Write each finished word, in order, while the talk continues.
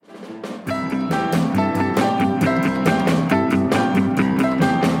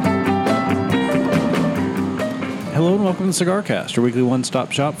welcome to CigarCast, your weekly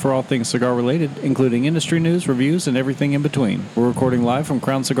one-stop shop for all things cigar-related, including industry news, reviews, and everything in between. We're recording live from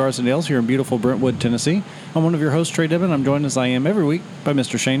Crown Cigars and Ales here in beautiful Brentwood, Tennessee. I'm one of your hosts, Trae Dibben. I'm joined as I am every week by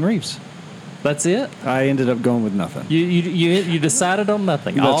Mr. Shane Reeves. That's it? I ended up going with nothing. You decided on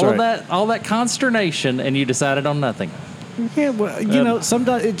nothing. That's right. All that consternation, and you decided on nothing. Yeah, well, you know,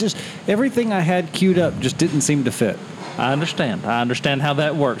 sometimes it just, everything I had queued up just didn't seem to fit. I understand how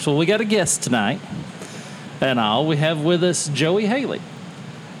that works. Well, we got a guest tonight, and we have with us Joey Haley.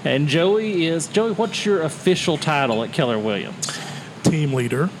 And Joey, what's your official title at Keller Williams? Team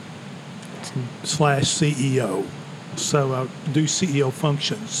leader / CEO. So I do CEO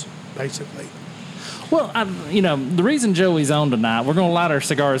functions, basically. Well, the reason Joey's on tonight, we're going to light our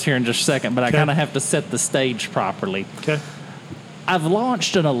cigars here in just a second, but I kind of have to set the stage properly. Okay. I've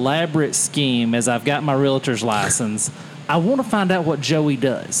launched an elaborate scheme as I've got my realtor's license. I want to find out what Joey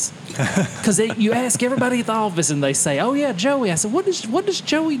does. Because you ask everybody at the office and they say, oh, yeah, Joey. I said, what does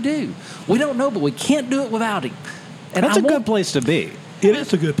Joey do? We don't know, but we can't do it without him. And That's a good place to be. It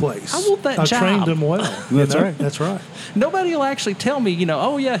is a good place. I want that job. I trained him well. That's right. That's right. Nobody will actually tell me,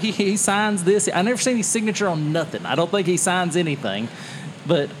 oh, yeah, he signs this. I never seen his signature on nothing. I don't think he signs anything.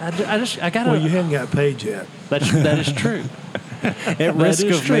 But I got to. Well, you haven't got paid yet. That is true. At risk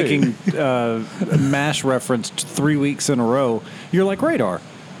of making MASH referenced 3 weeks in a row, you're like Radar.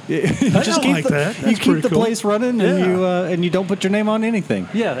 You keep the place running, and you don't put your name on anything.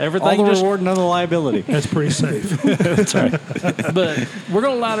 Yeah, everything. All the reward, none of the liability. That's pretty safe. That's right. But we're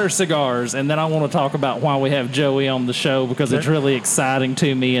going to light our cigars, and then I want to talk about why we have Joey on the show, because it's really exciting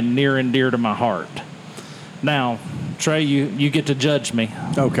to me and near and dear to my heart. Now, Trae, you get to judge me.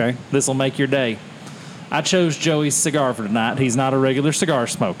 Okay. This will make your day. I chose Joey's cigar for tonight. He's not a regular cigar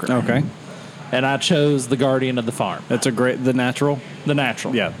smoker. Okay. And I chose the Guardian of the Farm. That's the natural? The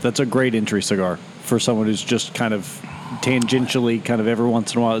natural. Yeah, that's a great entry cigar for someone who's just kind of tangentially, kind of every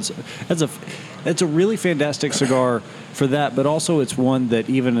once in a while. It's a really fantastic cigar for that, but also it's one that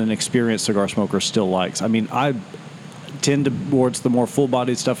even an experienced cigar smoker still likes. I mean, I tend towards the more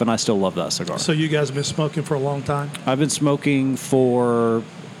full-bodied stuff, and I still love that cigar. So you guys have been smoking for a long time? I've been smoking for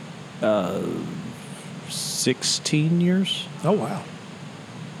 16 years. Oh, wow.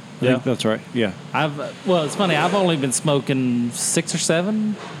 I think that's right. Yeah. It's funny. I've only been smoking 5 to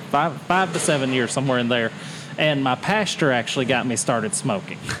 7 years, somewhere in there. And my pastor actually got me started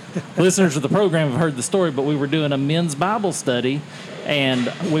smoking. Listeners of the program have heard the story, but we were doing a men's Bible study,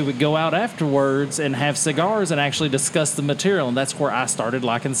 and we would go out afterwards and have cigars and actually discuss the material, and that's where I started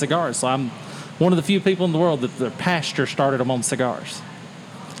liking cigars. So I'm one of the few people in the world that their pastor started them on cigars.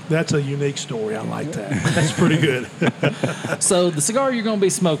 That's a unique story. I like that. That's pretty good. So the cigar you're going to be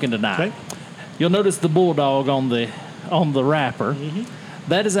smoking tonight, You'll notice the bulldog on the wrapper. Mm-hmm.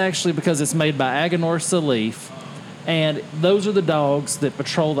 That is actually because it's made by Aganorsa Leaf, and those are the dogs that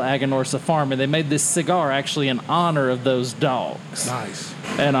patrol the Aganorsa farm, and they made this cigar actually in honor of those dogs. Nice.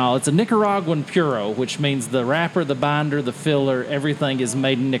 And it's a Nicaraguan puro, which means the wrapper, the binder, the filler, everything is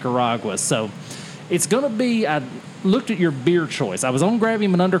made in Nicaragua. So it's going to be... I looked at your beer choice. I was on grab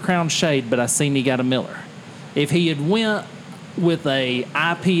him an Undercrown Shade, but I seen he got a Miller. If he had went with a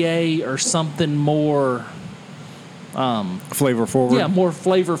IPA or something more flavor forward. Yeah, more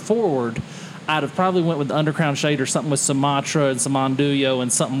flavor forward, I'd have probably went with the Undercrown Shade or something with Sumatra and some Andullo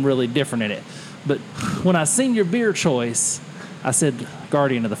and something really different in it. But when I seen your beer choice, I said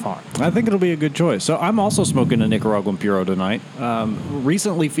Guardian of the Farm. I think it'll be a good choice. So I'm also smoking a Nicaraguan Puro tonight.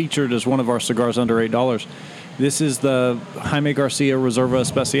 Recently featured as one of our cigars under $8. This is the Jaime Garcia Reserva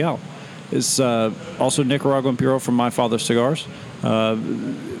Especial. It's also Nicaraguan Puro from My Father's Cigars.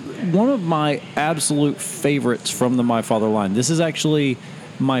 One of my absolute favorites from the My Father line. This is actually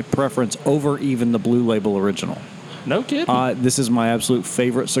my preference over even the Blue Label original. No kidding. This is my absolute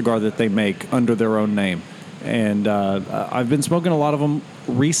favorite cigar that they make under their own name. And I've been smoking a lot of them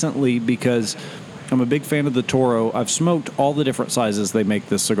recently because I'm a big fan of the Toro. I've smoked all the different sizes they make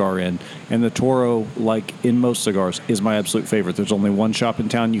this cigar in, and the Toro, like in most cigars, is my absolute favorite. There's only one shop in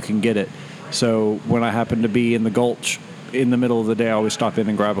town you can get it. So when I happen to be in the Gulch in the middle of the day, I always stop in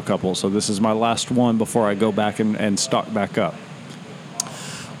and grab a couple. So this is my last one before I go back and stock back up.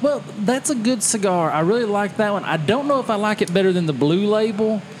 Well, that's a good cigar. I really like that one. I don't know if I like it better than the Blue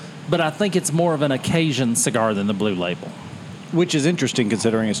Label, but I think it's more of an occasion cigar than the Blue Label. Which is interesting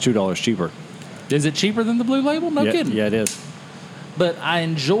considering it's $2 cheaper. Is it cheaper than the Blue Label? No kidding. Yeah, it is. But I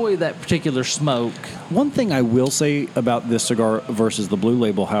enjoy that particular smoke. One thing I will say about this cigar versus the Blue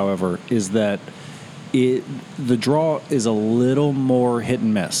Label, however, is that the draw is a little more hit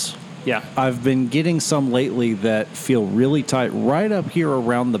and miss. Yeah. I've been getting some lately that feel really tight right up here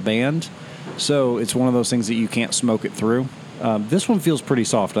around the band, So it's one of those things that you can't smoke it through. This one feels pretty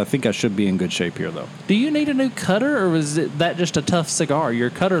soft. I think I should be in good shape here, though. Do you need a new cutter, or was that just a tough cigar? Your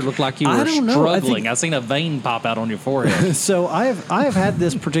cutter looked like you were I don't know. struggling. I seen a vein pop out on your forehead. So I have had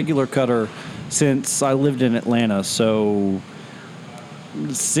this particular cutter since I lived in Atlanta, so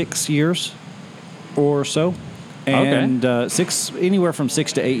 6 years or so. And anywhere from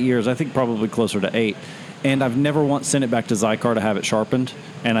 6 to 8 years. I think probably closer to 8. And I've never once sent it back to Zycar to have it sharpened,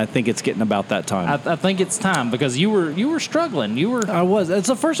 and I think it's getting about that time. I think it's time because you were struggling. I was. It's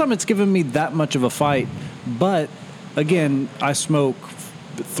the first time it's given me that much of a fight. But again, I smoke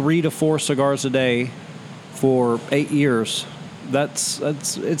 3 to 4 cigars a day for 8 years.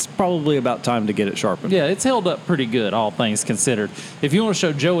 It's probably about time to get it sharpened. Yeah, it's held up pretty good, all things considered. If you want to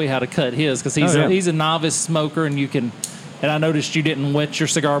show Joey how to cut his, because he's a novice smoker, and you can. And I noticed you didn't wet your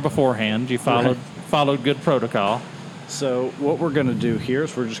cigar beforehand. You followed good protocol. So what we're going to do here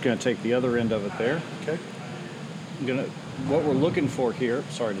is we're just going to take the other end of it there. Okay. What we're looking for here.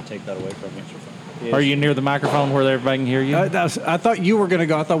 Sorry to take that away from you. Are you near the microphone where everybody can hear you? I thought you were going to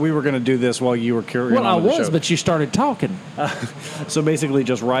go. I thought we were going to do this while you were carrying on. Well, I with the was, show. but you started talking. So basically,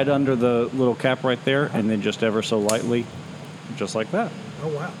 just right under the little cap right there, and then just ever so lightly, just like that. Oh,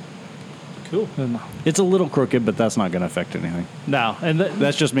 wow. Cool. It's a little crooked, but that's not going to affect anything. No, and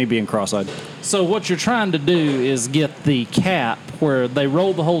That's just me being cross-eyed. so what you're trying to do is get the cap where they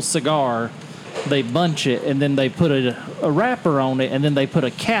roll the whole cigar, they bunch it, and then they put a wrapper on it, and then they put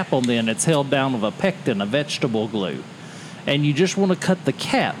a cap on it, and it's held down with a pectin, a vegetable glue. And you just want to cut the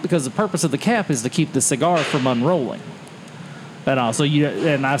cap because the purpose of the cap is to keep the cigar from unrolling. And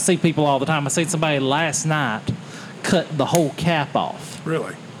I see people all the time. I seen somebody last night cut the whole cap off.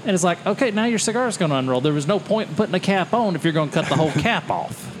 Really? And it's like, okay, now your cigar is going to unroll. There was no point in putting a cap on if you're going to cut the whole cap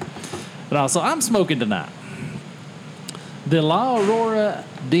off. And also, I'm smoking tonight. The La Aurora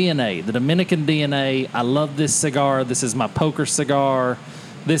DNA, the Dominican DNA. I love this cigar. This is my poker cigar.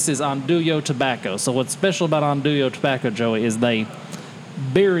 This is Andullo tobacco. So what's special about Andullo tobacco, Joey, is they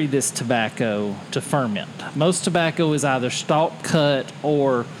bury this tobacco to ferment. Most tobacco is either stalk cut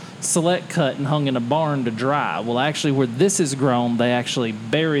or select cut and hung in a barn to dry. Well, actually, where this is grown, they actually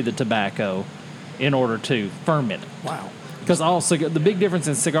bury the tobacco in order to ferment it. Wow. Because the big difference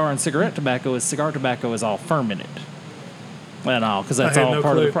in cigar and cigarette tobacco is cigar tobacco is all fermented. And all, because that's all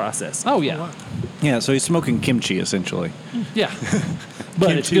part of the process. Oh, yeah. Oh, wow. Yeah, so he's smoking kimchi, essentially. Yeah.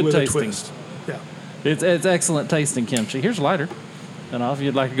 But it's Kimchi good with tasting. a twist. Yeah. It's excellent tasting kimchi. Here's a lighter. And if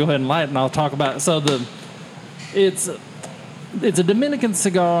you'd like to go ahead and light it, and I'll talk about it. So it's a Dominican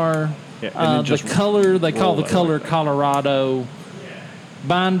cigar. Yeah, the color, they call the color like Colorado.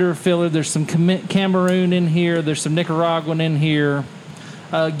 Binder filler, there's some Cameroon in here. There's some Nicaraguan in here.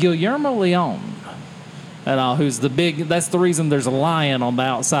 Guillermo Leon. And who's that's the reason there's a lion on the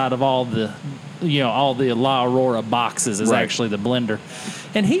outside of all the La Aurora boxes is actually the blender.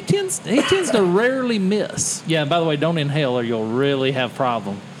 And he tends to rarely miss. Yeah, by the way, don't inhale or you'll really have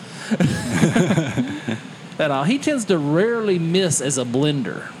problem. And he tends to rarely miss as a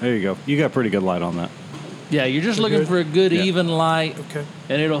blender. There you go. You got pretty good light on that. Yeah, you're just looking for a good even light. Okay.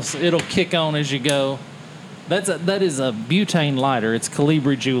 And it'll kick on as you go. That is a butane lighter. It's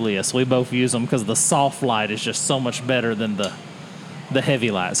Colibri Julius. We both use them because the soft light is just so much better than the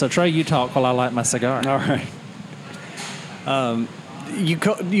heavy light. So Trae, you talk while I light my cigar. All right.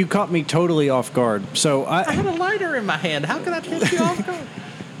 You caught me totally off guard. So I had a lighter in my hand. How could I catch you off guard?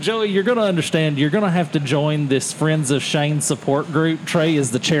 Joey, you're going to understand. You're going to have to join this Friends of Shane support group. Trae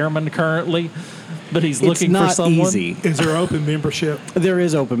is the chairman currently, but he's looking for someone. It's not easy. Is there open membership? There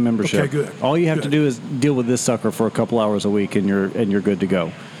is open membership. Okay, good. All you have to do is deal with this sucker for a couple hours a week, and you're good to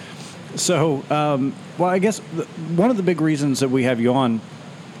go. So, I guess one of the big reasons that we have you on,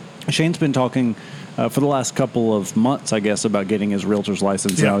 Shane's been talking for the last couple of months, I guess, about getting his realtor's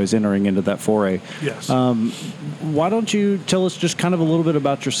license. Yeah. Now he's entering into that foray. Yes. Why don't you tell us just kind of a little bit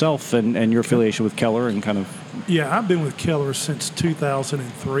about yourself and your affiliation with Keller and kind of... Yeah, I've been with Keller since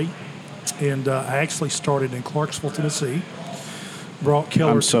 2003, and I actually started in Clarksville, Tennessee. Brought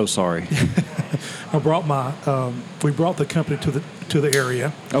Keller. I'm so sorry. I brought we brought the company to the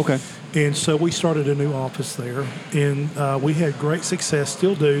area. Okay. And so we started a new office there, and we had great success.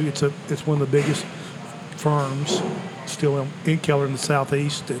 Still do. It's one of the biggest firms still in Keller in the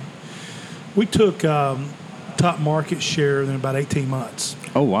southeast. And we took top market share in about 18 months.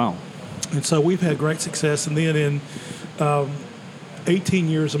 Oh wow! And so we've had great success. And then in 18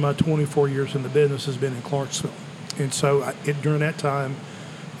 years of my 24 years in the business has been in Clarksville. And so during that time,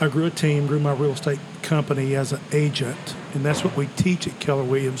 I grew a team, grew my real estate company as an agent, and that's what we teach at Keller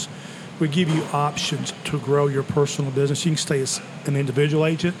Williams. We give you options to grow your personal business. You can stay as an individual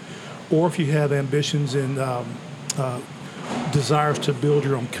agent, or if you have ambitions and desires to build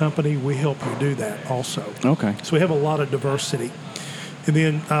your own company, we help you do that also. Okay. So we have a lot of diversity. And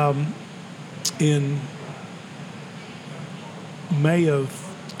then in May of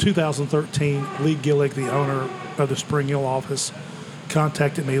 2013, Lee Gillig, the owner of the Spring Hill office,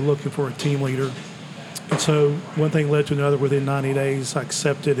 contacted me looking for a team leader. And so one thing led to another. Within 90 days, I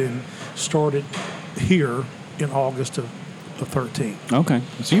accepted and started here in August of 13. Okay.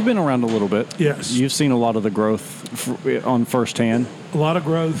 So you've been around a little bit. Yes. You've seen a lot of the growth on firsthand. A lot of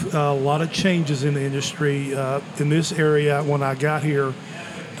growth, a lot of changes in the industry. In this area, when I got here,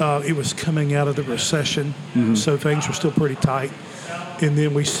 it was coming out of the recession, so things were still pretty tight. And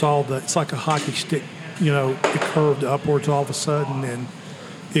then we saw that it's like a hockey stick, it curved upwards all of a sudden, and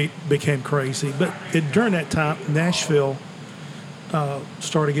it became crazy. But during that time, Nashville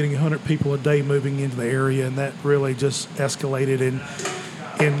started getting 100 people a day moving into the area, and that really just escalated.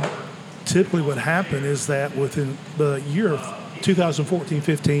 And typically what happened is that within the year of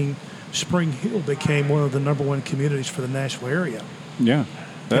 2014-15, Spring Hill became one of the number one communities for the Nashville area. Yeah.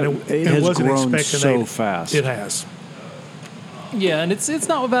 It has grown so fast. It has. Yeah, and it's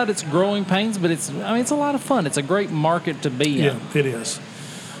not about its growing pains, but it's a lot of fun. It's a great market to be in. Yeah, it is.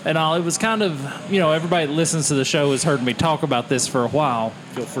 And it was kind of, everybody that listens to the show has heard me talk about this for a while.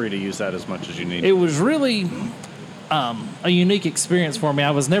 Feel free to use that as much as you need. It was really a unique experience for me.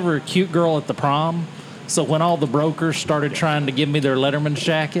 I was never a cute girl at the prom, so when all the brokers started trying to give me their Letterman's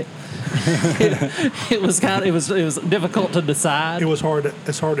jacket, it was difficult to decide. It's hard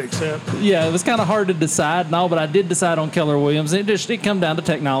to accept. Yeah, it was kind of hard to decide and all, but I did decide on Keller Williams. It come down to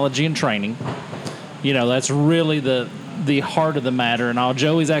technology and training. That's really the heart of the matter. And all,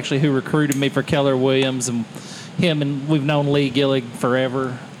 Joey's actually who recruited me for Keller Williams, and we've known Lee Gillig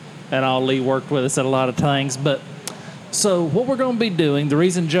forever, and all. Lee worked with us at a lot of things. But so what we're going to be doing, the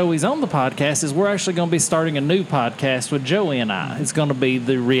reason Joey's on the podcast is we're actually going to be starting a new podcast with Joey and I. It's going to be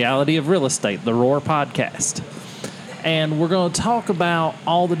the Reality of Real Estate, the Roar podcast. And we're going to talk about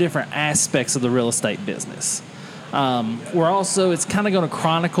all the different aspects of the real estate business. It's kind of going to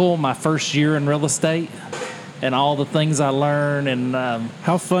chronicle my first year in real estate and all the things I learned. And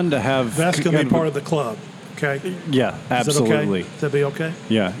how fun to have. That's going to be part of the club. Okay. Yeah, absolutely. Is that be okay?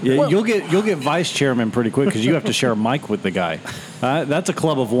 Yeah. Well, you'll get vice chairman pretty quick because you have to share a mic with the guy. That's a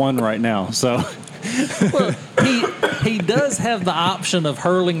club of one right now. So, well, he does have the option of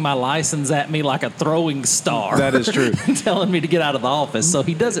hurling my license at me like a throwing star. That is true. Telling me to get out of the office. So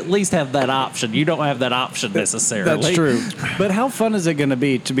he does at least have that option. You don't have that option necessarily. That's true. But how fun is it going to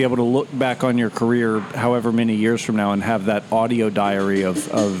be to be able to look back on your career however many years from now and have that audio diary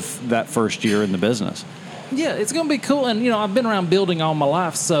of that first year in the business? Yeah, it's going to be cool. And, I've been around building all my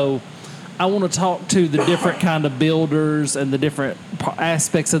life, so I want to talk to the different kind of builders and the different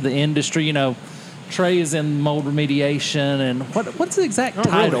aspects of the industry. Trae is in mold remediation. And what's the exact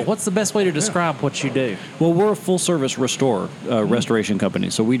title? Really? What's the best way to describe what you do? Well, we're a full-service restoration company.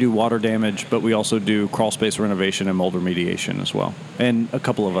 So we do water damage, but we also do crawl space renovation and mold remediation as well. And a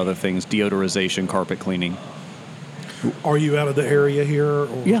couple of other things, deodorization, carpet cleaning. Are you out of the area here?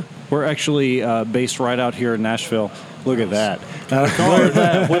 Or? Yeah. We're actually based right out here in Nashville. Look at that.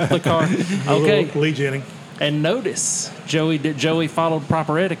 With the car. Okay. Lee Jennings. And notice, Joey followed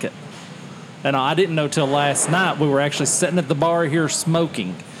proper etiquette. And I didn't know till last night. We were actually sitting at the bar here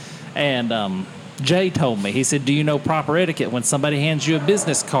smoking. And Jay told me, he said, do you know proper etiquette? When somebody hands you a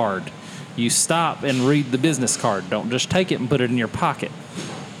business card, you stop and read the business card. Don't just take it and put it in your pocket.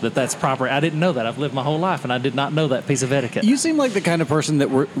 That's proper. I didn't know that. I've lived my whole life, and I did not know that piece of etiquette. You seem like the kind of person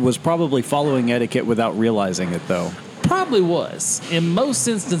that was probably following etiquette without realizing it, though. Probably was. In most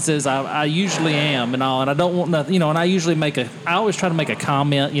instances, I usually am and all, and I don't want nothing, and I always try to make a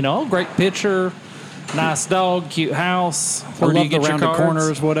comment, great picture, nice dog, cute house, where do you get your cards?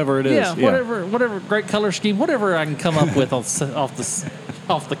 Corners, whatever it is. Yeah, whatever, great color scheme, whatever I can come up with off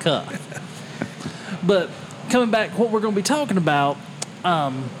the cuff. But coming back, what we're going to be talking about,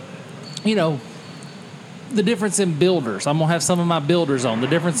 the difference in builders. I'm going to have some of my builders on. The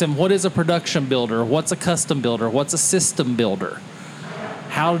difference in what is a production builder, what's a custom builder, what's a system builder,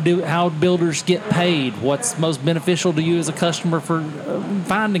 how builders get paid, what's most beneficial to you as a customer for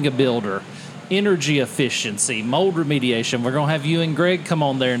finding a builder, energy efficiency, mold remediation. We're going to have you and Greg come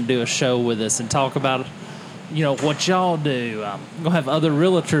on there and do a show with us and talk about, what y'all do. I'm going to have other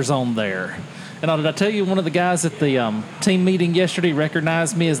realtors on there. And did I tell you one of the guys at the team meeting yesterday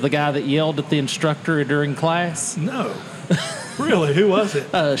recognized me as the guy that yelled at the instructor during class? No. Really? Who was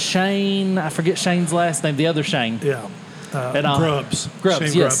it? Shane. I forget Shane's last name. The other Shane. Yeah. Grubbs.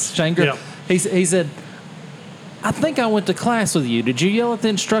 Shane Yes. Shane Grubbs. Yeah. He said, I think I went to class with you. Did you yell at the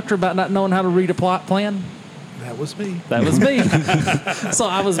instructor about not knowing how to read a plot plan? That was me. That was me. So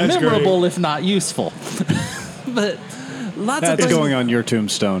I was That's memorable, great. if not useful. But lots of That's things. going on your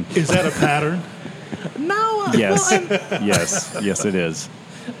tombstone. Is that a pattern? No. Yes. Well, Yes, it is.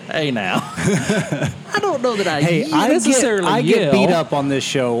 hey, now. I don't know that I necessarily I get yell. beat up on this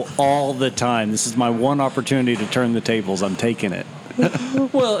show all the time. This is my one opportunity to turn the tables. I'm taking it.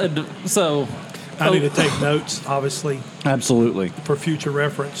 Well, and so. I need to take notes, obviously, Absolutely. for future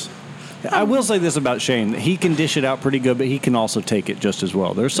reference. I will say this about Shane: he can dish it out pretty good, but he can also take it just as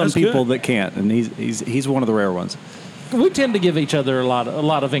well. There's some That's people good. that can't, and he's one of the rare ones. We tend to give each other a lot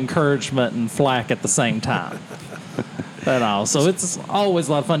of encouragement and flack at the same time. And all. So it's always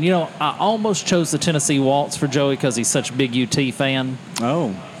a lot of fun. You know, I almost chose the Tennessee Waltz for Joey because he's such a big UT fan,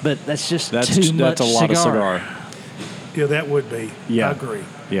 Oh, but that's just that's too much a lot cigar. of cigar. Yeah, that would be. Yeah. I agree.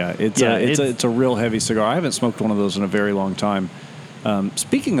 Yeah, Yeah, it's a real heavy cigar. I haven't smoked one of those in a very long time.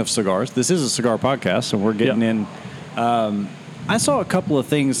 Speaking of cigars, this is a cigar podcast, and we're getting in. I saw a couple of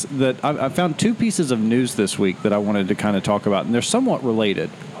things that I found two pieces of news this week that I wanted to kind of talk about, and they're somewhat related.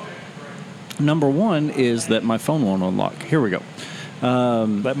 Number one is that my phone won't unlock. Here we go.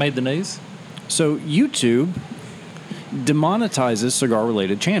 That made the news? So YouTube demonetizes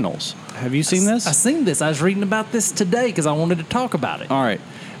cigar-related channels. Have you seen this? I seen this. I was reading about this today because I wanted to talk about it. All right.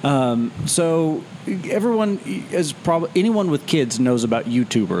 So everyone anyone with kids knows about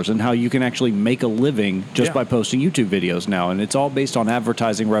YouTubers and how you can actually make a living just by posting YouTube videos now, and it's all based on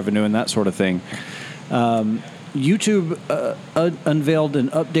advertising revenue and that sort of thing. YouTube unveiled an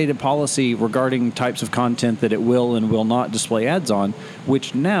updated policy regarding types of content that it will and will not display ads on,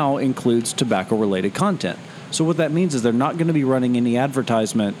 which now includes tobacco-related content. So what that means is they're not going to be running any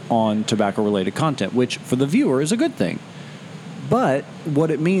advertisement on tobacco-related content, which for the viewer is a good thing. But what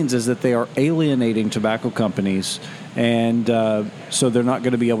it means is that they are alienating tobacco companies, and so they're not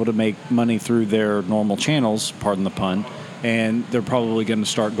going to be able to make money through their normal channels, pardon the pun, and they're probably going to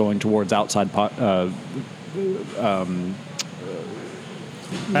start going towards outside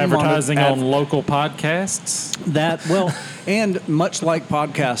Advertising on local podcasts? And much like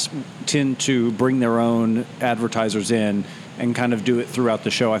podcasts tend to bring their own advertisers in and kind of do it throughout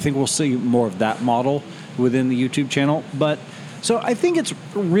the show, I think we'll see more of that model within the YouTube channel. But so I think it's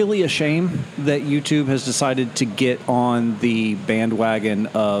really a shame that YouTube has decided to get on the bandwagon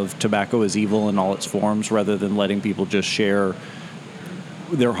of tobacco is evil in all its forms rather than letting people just share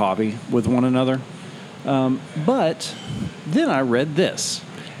their hobby with one another. But then I read this,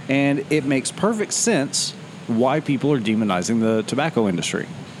 and it makes perfect sense why people are demonizing the tobacco industry.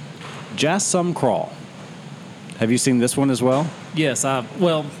 Jas Some Crawl. Have you seen this one as well? Yes.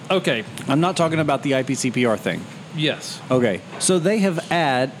 Okay. I'm not talking about the IPCPR thing. Yes. Okay, so they have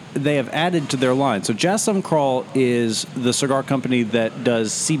added to their line. So Jas Some Crawl is the cigar company that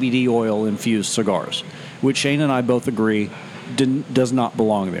does CBD oil infused cigars, which Shane and I both agree does not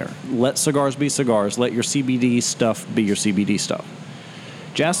belong there. Let cigars be cigars. Let your CBD stuff be your CBD stuff.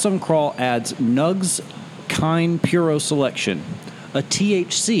 Jas Some Crawl adds Nugs Kind Puro Selection, a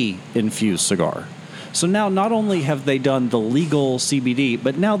THC infused cigar. So now not only have they done the legal CBD,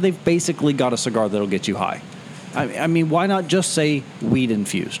 but now they've basically got a cigar that'll get you high. I mean, why not just say weed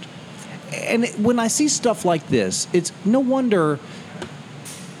infused? And when I see stuff like this, it's no wonder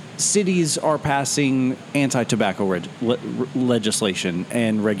cities are passing anti-tobacco legislation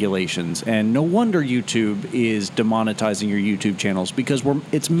and regulations, and no wonder YouTube is demonetizing your YouTube channels because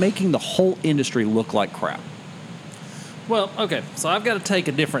it's making the whole industry look like crap. Well, okay, so I've got to take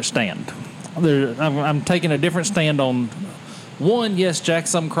a different stand. I'm taking a different stand on one. Yes, Jas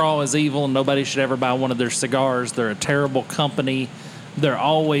Some Crawl is evil, and nobody should ever buy one of their cigars. They're a terrible company. There are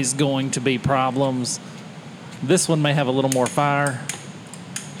always going to be problems. This one may have a little more fire.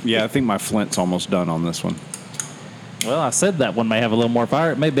 Yeah, I think my flint's almost done on this one. Well, I said that one may have a little more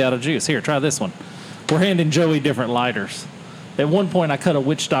fire. It may be out of juice. Here, try this one. We're handing Joey different lighters. At one point, I cut a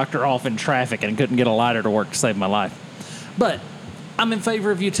witch doctor off in traffic and couldn't get a lighter to work to save my life. But I'm in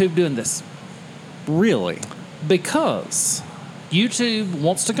favor of YouTube doing this. Really? Because YouTube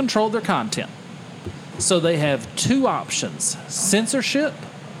wants to control their content. So they have two options: censorship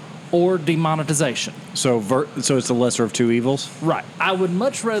or demonetization. So it's the lesser of two evils? Right. I would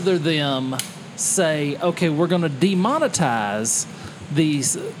much rather them say, okay, we're going to demonetize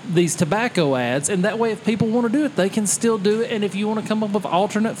these tobacco ads, and that way if people want to do it, they can still do it. And if you want to come up with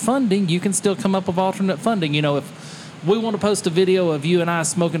alternate funding, you can still come up with alternate funding. You know, if we want to post a video of you and I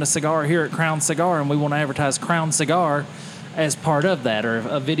smoking a cigar here at Crown Cigar and we want to advertise Crown Cigar as part of that, or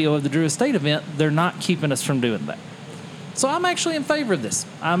a video of the Drew Estate event, they're not keeping us from doing that. So I'm actually in favor of this.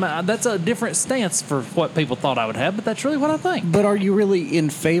 That's a different stance for what people thought I would have, but that's really what I think. But are you really in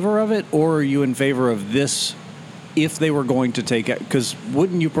favor of it, or are you in favor of this if they were going to take it? Because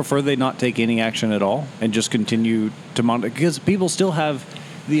wouldn't you prefer they not take any action at all and just continue to monitor? Because people still have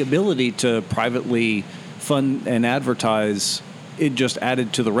the ability to privately fund and advertise. It just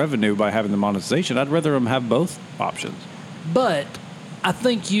added to the revenue by having the monetization. I'd rather them have both options. But I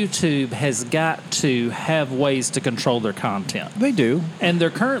think YouTube has got to have ways to control their content. They do. And they're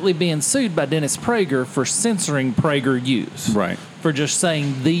currently being sued by Dennis Prager for censoring PragerU's. Right. For just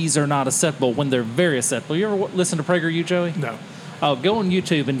saying these are not acceptable when they're very acceptable. You ever listen to PragerU, Joey? No. Oh, go on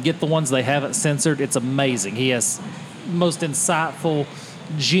YouTube and get the ones they haven't censored. It's amazing. He has most insightful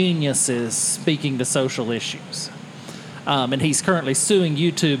geniuses speaking to social issues. And he's currently suing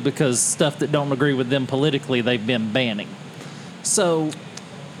YouTube because stuff that don't agree with them politically, they've been banning. So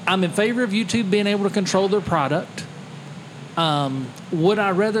I'm in favor of YouTube being able to control their product. Would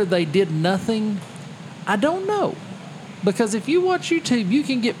I rather they did nothing? I don't know. Because if you watch YouTube, you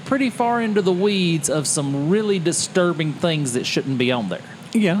can get pretty far into the weeds of some really disturbing things that shouldn't be on there.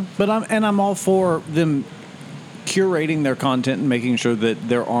 Yeah, but I'm all for them curating their content and making sure that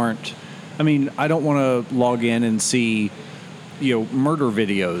there aren't. I mean, I don't want to log in and see, murder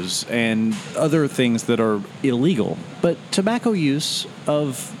videos and other things that are illegal. But tobacco use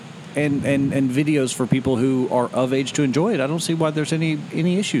and videos for people who are of age to enjoy it, I don't see why there's any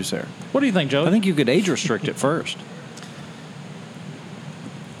issues there. What do you think, Joe? I think you could age restrict it first.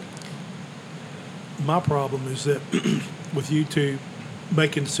 My problem is that with YouTube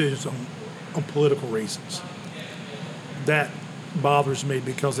making decisions on political reasons, that bothers me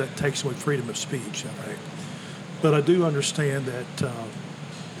because that takes away freedom of speech. Right? But I do understand that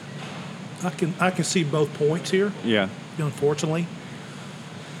I can see both points here. Yeah. Unfortunately,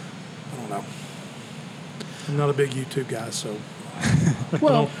 I don't know. I'm not a big YouTube guy, so.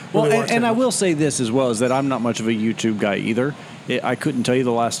 Well, and I will say this as well, is that I'm not much of a YouTube guy either. I couldn't tell you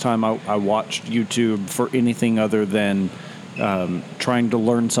the last time I watched YouTube for anything other than trying to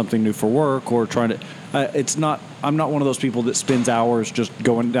learn something new for work or trying to. I'm not one of those people that spends hours just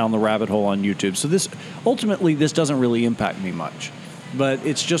going down the rabbit hole on YouTube. So this doesn't really impact me much. But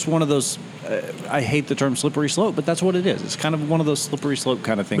it's just one of those. I hate the term slippery slope, but that's what it is. It's kind of one of those slippery slope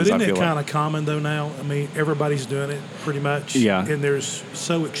kind of things. But isn't it kind of common though now? I mean, everybody's doing it pretty much. Yeah. And there's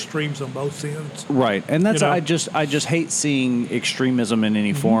so extremes on both ends. Right, and that's I just hate seeing extremism in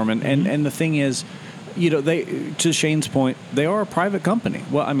any form. And the thing is, they, to Shane's point, they are a private company.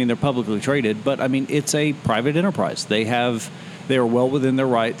 Well, I mean, they're publicly traded, but I mean, it's a private enterprise. They are well within their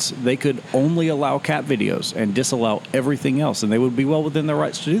rights. They could only allow cat videos and disallow everything else, and they would be well within their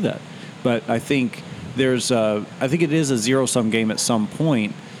rights to do that. But I think I think it is a zero-sum game at some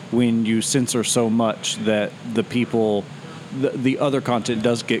point when you censor so much that the other content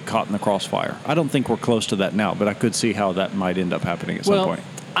does get caught in the crossfire. I don't think we're close to that now, but I could see how that might end up happening at some point.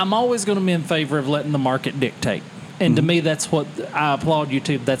 I'm always going to be in favor of letting the market dictate. And to me, that's what I applaud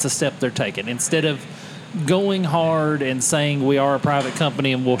YouTube. That's a step they're taking. Instead of going hard and saying we are a private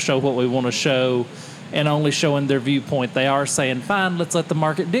company and we'll show what we want to show and only showing their viewpoint, they are saying, fine, let's let the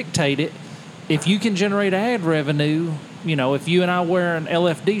market dictate it. If you can generate ad revenue, if you and I wear an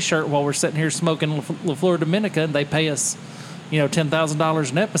LFD shirt while we're sitting here smoking La Flor Dominica and they pay us,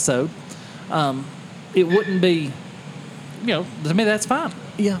 $10,000 an episode, it wouldn't be, to me, that's fine.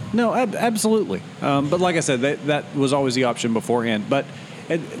 Yeah, no, absolutely. But like I said, that was always the option beforehand. But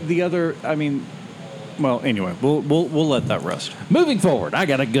the other, well, anyway, we'll let that rest. Moving forward, I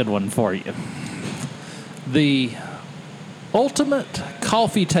got a good one for you. The ultimate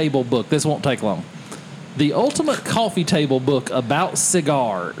coffee table book. This won't take long. The ultimate coffee table book about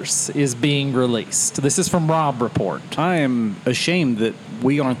cigars is being released. This is from Rob Report. I am ashamed that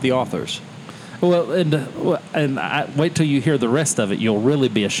we aren't the authors. Well, and wait till you hear the rest of it. You'll really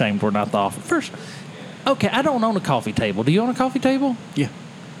be ashamed we're not the author. First, okay, I don't own a coffee table. Do you own a coffee table? Yeah.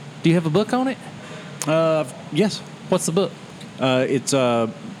 Do you have a book on it? Yes. What's the book? It's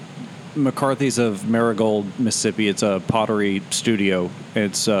McCarthy's of Marigold, Mississippi. It's a pottery studio.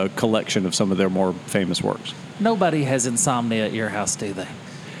 It's a collection of some of their more famous works. Nobody has insomnia at your house, do they?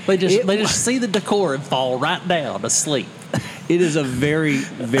 They just see the decor and fall right down asleep. It is a very,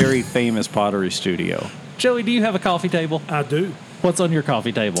 very famous pottery studio. Joey, do you have a coffee table? I do. What's on your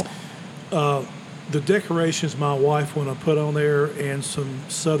coffee table? The decorations my wife want to put on there and some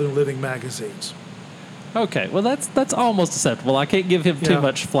Southern Living magazines. Okay, well that's almost acceptable. I can't give him too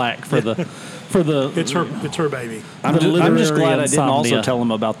much flack for the It's her baby. I'm just glad I didn't also insomnia. tell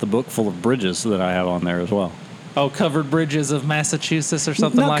him about the book full of bridges that I have on there as well. Oh, covered bridges of Massachusetts or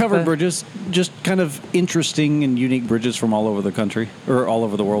something Not like that? covered bridges, just kind of interesting and unique bridges from all over the country, or all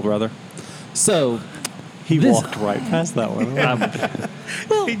over the world, rather. So, He walked right past that one.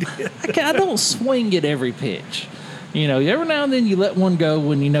 well, I don't swing at every pitch. You know, every now and then you let one go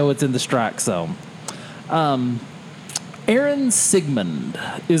when you know it's in the strike zone. Aaron Sigmund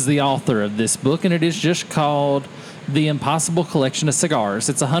is the author of this book, and it is just called The Impossible Collection of Cigars.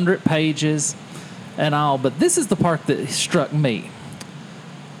 It's 100 pages and all, but this is the part that struck me.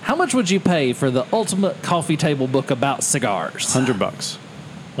 How much would you pay for the ultimate coffee table book about cigars? $100.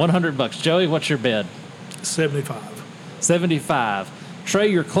 $100. Joey, what's your bid? 75. 75.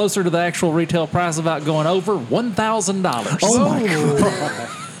 Trae, you're closer to the actual retail price without going over $1,000. Oh my God.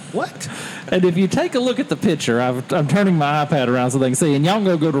 What? And if you take a look at the picture, I'm turning my iPad around so they can see, and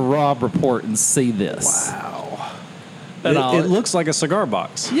y'all go to Rob Report and see this. Wow. And It looks like a cigar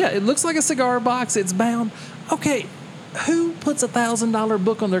box. Yeah, it looks like a cigar box. It's bound. Okay, who puts $1,000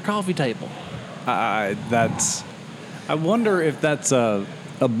 book on their coffee table? I wonder if that's a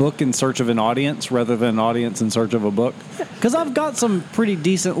book in search of an audience rather than an audience in search of a book. Because I've got some pretty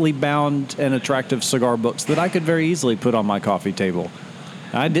decently bound and attractive cigar books that I could very easily put on my coffee table.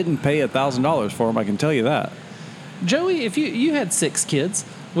 I didn't pay $1,000 for them, I can tell you that. Joey, if you had 6 kids,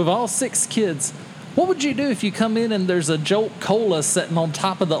 with all 6 kids, what would you do if you come in and there's a Jolt Cola sitting on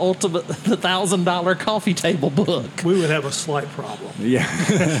top of the ultimate $1,000 coffee table book? We would have a slight problem.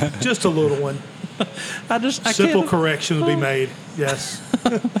 Yeah. Just a little one. I Simple can't. correction would be made. Yes.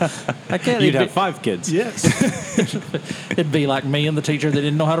 I can't. You'd have 5 kids. Yes. It'd be like me and the teacher that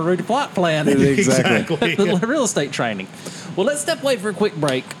didn't know how to read a plot plan. Exactly. The real estate training. Well, let's step away for a quick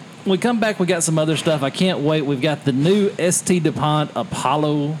break. When we come back, we got some other stuff. I can't wait. We've got the new St. DuPont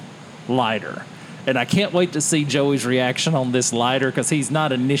Apollo lighter. And I can't wait to see Joey's reaction on this lighter because he's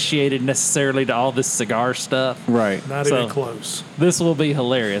not initiated necessarily to all this cigar stuff. Right. Not even close. This will be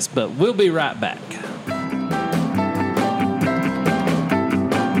hilarious, but we'll be right back.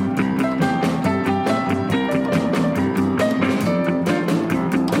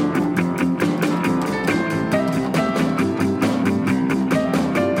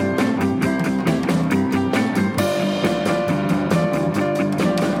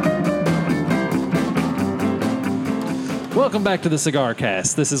 Welcome back to the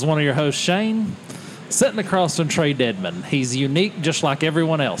CigarCast. This is one of your hosts, Shane, sitting across from Trae Dedman. He's unique just like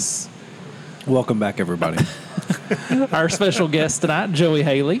everyone else. Welcome back, everybody. Our special guest tonight, Joey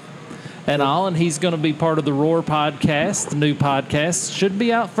Haley, and he's going to be part of the Roar podcast. The new podcast should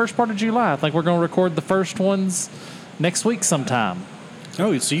be out first part of July. I think we're going to record the first ones next week sometime.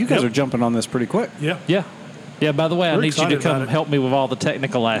 Oh, so you guys are jumping on this pretty quick. Yeah. Yeah. Yeah, by the way, I We're need you to excited come about it. help me with all the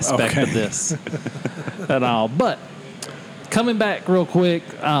technical aspect of this and all. But coming back real quick,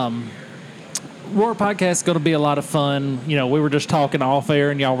 Roar Podcast is going to be a lot of fun. You know, we were just talking off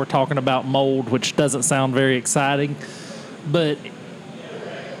air, and y'all were talking about mold, which doesn't sound very exciting. But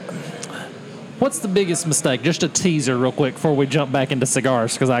what's the biggest mistake? Just a teaser real quick before we jump back into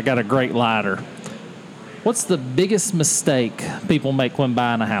cigars, because I got a great lighter. What's the biggest mistake people make when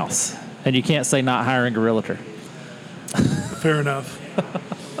buying a house? And you can't say not hiring a realtor. Fair enough.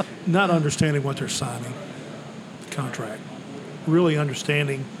 Not understanding what they're signing, contract. Really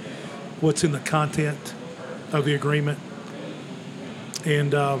understanding what's in the content of the agreement,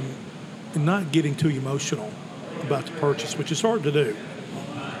 and not getting too emotional about the purchase, which is hard to do.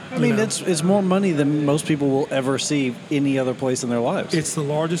 I mean, it's more money than most people will ever see any other place in their lives. It's the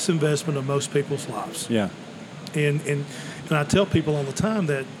largest investment of most people's lives. Yeah. And I tell people all the time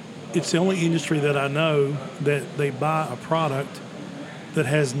that it's the only industry that I know that they buy a product that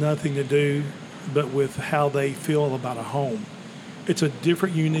has nothing to do but with how they feel about a home. It's a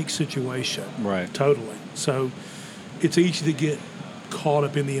different, unique situation. Right. Totally. So it's easy to get caught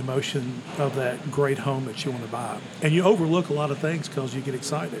up in the emotion of that great home that you want to buy. And you overlook a lot of things because you get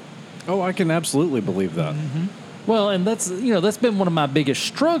excited. Oh, I can absolutely believe that. Mm-hmm. Well, and that's been one of my biggest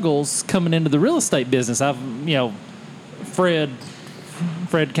struggles coming into the real estate business.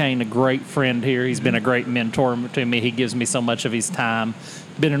 Fred Kane, a great friend here. He's been a great mentor to me. He gives me so much of his time.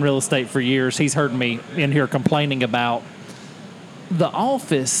 Been in real estate for years. He's heard me in here complaining about the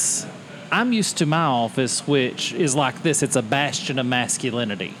office. I'm used to my office, which is like this. It's a bastion of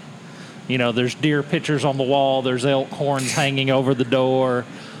masculinity. You know, there's deer pictures on the wall. There's elk horns hanging over the door.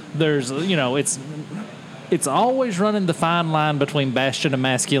 There's, it's always running the fine line between bastion of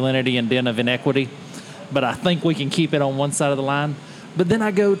masculinity and den of inequity. But I think we can keep it on one side of the line. But then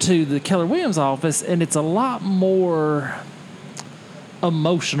I go to the Keller Williams office, and it's a lot more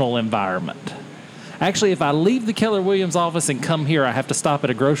emotional environment. Actually, if I leave the Keller Williams office and come here, I have to stop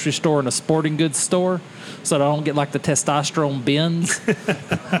at a grocery store and a sporting goods store so that I don't get like the testosterone bins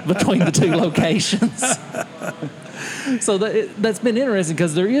between the two locations. So that's been interesting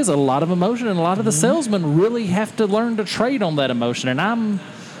because there is a lot of emotion, and a lot of the salesmen really have to learn to trade on that emotion. And I'm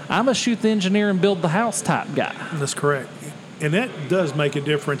a shoot the engineer and build the house type guy. That's correct. And that does make a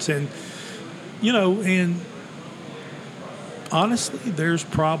difference. And, and honestly, there's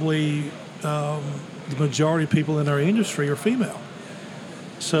probably the majority of people in our industry are female.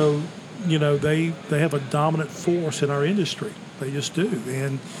 So, they have a dominant force in our industry. They just do.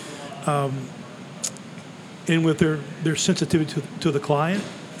 And with their sensitivity to the client,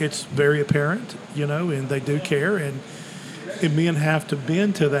 it's very apparent, and they do care. And men have to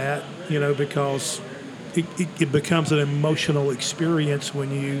bend to that, because it becomes an emotional experience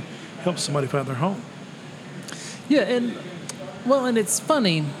when you help somebody find their home. Yeah, and it's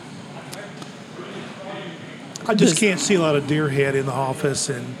funny. I just can't see a lot of deer head in the office,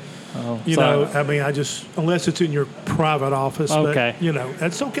 and unless it's in your private office. Okay. But,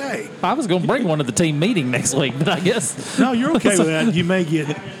 that's okay. I was going to bring one to the team meeting next week, but I guess no, you're okay with that. You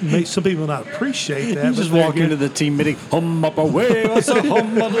may some people not appreciate that. You just walk into the team meeting, hum up away, what's a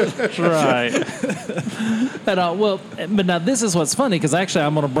hum? That's right. But now this is what's funny, because actually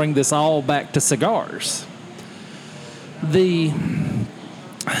I'm going to bring this all back to cigars. The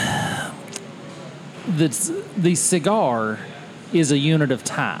cigar is a unit of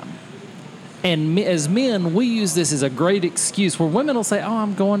time. And as men, we use this as a great excuse where women will say, oh,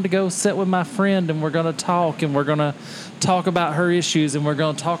 I'm going to go sit with my friend and we're going to talk about her issues and we're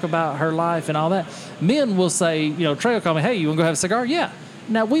going to talk about her life and all that. Men will say, Trae will call me, hey, you want to go have a cigar? Yeah.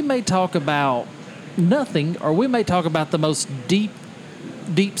 Now, we may talk about nothing, or we may talk about the most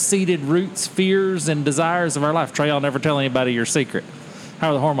deep-seated roots, fears, and desires of our life. Trae, I'll never tell anybody your secret. How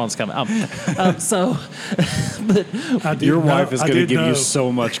are the hormones coming? But your wife is going to give you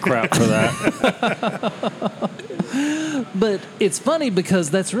so much crap for that. But it's funny because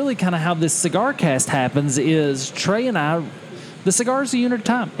that's really kind of how this CigarCast happens. Is Trae and I, the cigar is a unit of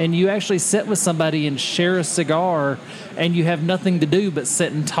time, and you actually sit with somebody and share a cigar, and you have nothing to do but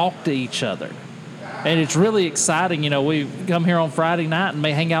sit and talk to each other. And it's really exciting. We come here on Friday night and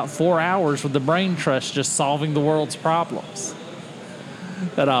may hang out 4 hours with the Brain Trust just solving the world's problems.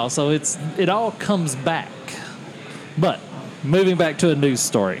 At all. So it all comes back. But moving back to a news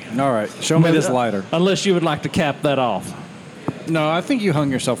story. All right. Show me this lighter. Unless you would like to cap that off. No, I think you hung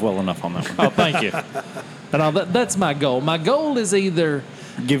yourself well enough on that one. Oh, thank you. And all that's my goal. My goal is either...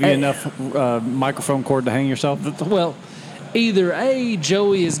 Give you enough microphone cord to hang yourself? Well, either A,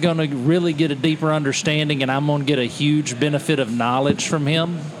 Joey is going to really get a deeper understanding and I'm going to get a huge benefit of knowledge from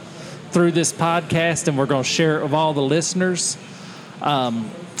him through this podcast, and we're going to share it with all the listeners.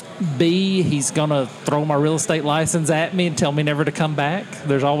 B, he's going to throw my real estate license at me and tell me never to come back.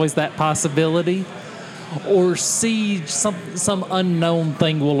 There's always that possibility. Or C, some unknown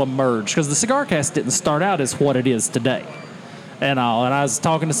thing will emerge. Because the CigarCast didn't start out as what it is today. And I was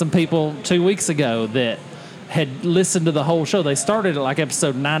talking to some people 2 weeks ago that had listened to the whole show. They started at like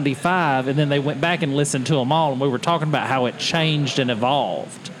episode 95, and then they went back and listened to them all, and we were talking about how it changed and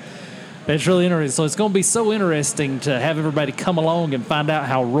evolved. It's really interesting. So it's going to be so interesting to have everybody come along and find out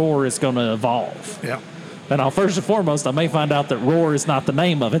how Roar is going to evolve. Yeah. And first and foremost, I may find out that Roar is not the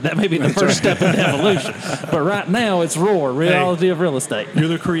name of it. That may be the first step in evolution. But right now, it's Roar, Reality of Real Estate. You're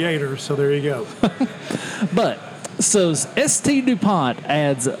the creator, so there you go. But, so ST DuPont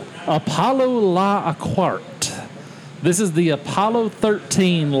adds Apollo La Aquart. This is the Apollo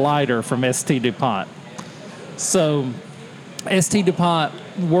 13 lighter from ST DuPont. So, ST DuPont,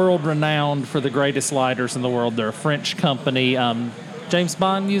 world-renowned for the greatest lighters in the world. They're a French company. James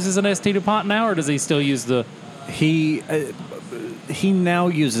Bond uses an ST DuPont now, or does he still use the... He now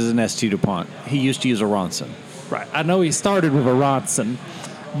uses an ST DuPont. He used to use a Ronson. Right. I know he started with a Ronson,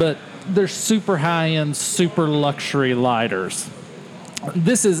 but they're super high-end, super luxury lighters.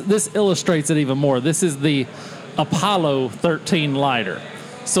 This illustrates it even more. This is the Apollo 13 lighter.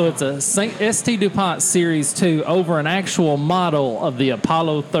 So it's a ST DuPont Series 2 over an actual model of the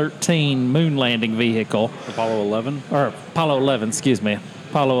Apollo 13 moon landing vehicle. Apollo 11? Or Apollo 11, excuse me.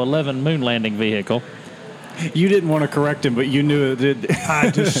 Apollo 11 moon landing vehicle. You didn't want to correct him, but you knew it.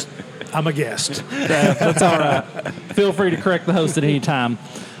 I'm a guest. That's all right. Feel free to correct the host at any time.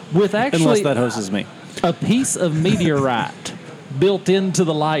 With actually... Unless that host is me. A piece of meteorite built into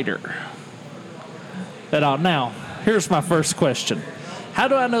the lighter. Now, here's my first question. How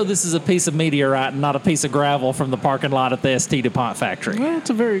do I know this is a piece of meteorite and not a piece of gravel from the parking lot at the ST DuPont factory? Well,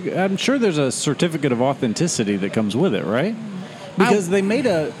 I'm sure there's a certificate of authenticity that comes with it, right? Because they made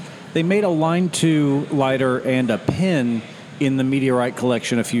a They made a Line 2 lighter and a pen in the Meteorite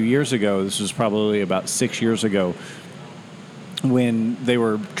collection a few years ago. This was probably about 6 years ago when they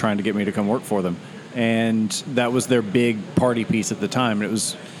were trying to get me to come work for them. And that was their big party piece at the time. It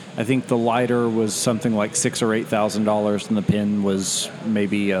was, I think the lighter was something like $6,000 or $8,000, and the pen was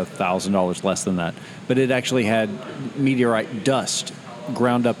maybe $1,000 less than that. But it actually had meteorite dust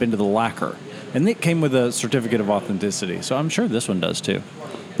ground up into the lacquer. And it came with a certificate of authenticity. So I'm sure this one does too.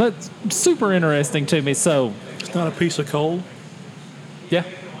 But super interesting to me. So, It's not a piece of coal. yeah.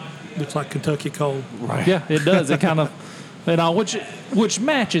 Looks like Kentucky coal. Right. Yeah, it does. It kind of, which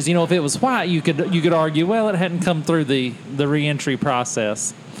matches. You know, if it was white, you could argue, well, it hadn't come through the reentry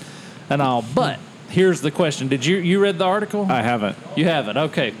process and all. But here's the question: Did you read the article? I haven't. You haven't.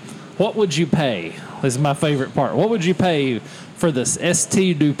 Okay. What would you pay? This is my favorite part. What would you pay for this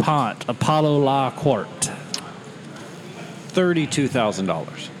St. DuPont Apollo La Quart?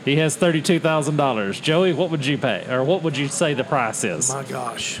 $32,000. He has $32,000. Joey, what would you pay, or what would you say the price is? My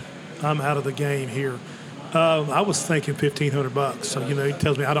gosh, I'm out of the game here. I was thinking $1,500. So he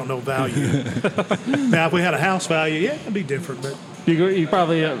tells me I don't know value. Now, if we had a house value, yeah, it'd be different. But You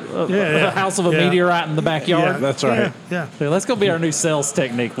probably a house of a meteorite in the backyard. yeah, That's right. Yeah. Yeah, let's go be our new sales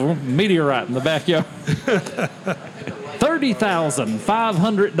technique. Meteorite in the backyard.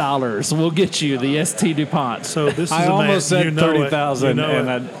 $30,500 will get you the St. DuPont. So this is I a almost man, said 30,000, and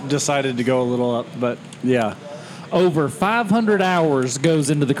I I decided to go a little up, but yeah. Over 500 hours goes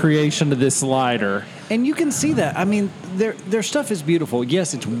into the creation of this lighter. And you can see that. I mean, their stuff is beautiful.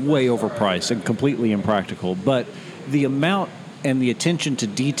 Yes, it's way overpriced and completely impractical, but the amount and the attention to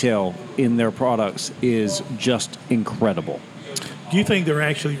detail in their products is just incredible. Do you think they're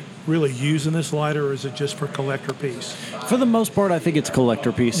actually really using this lighter, or is it just for collector piece? For the most part, I think it's a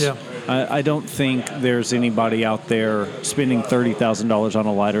collector piece. Yeah. I don't think there's anybody out there spending $30,000 on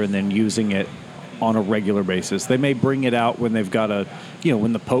a lighter and then using it on a regular basis. They may bring it out when they've got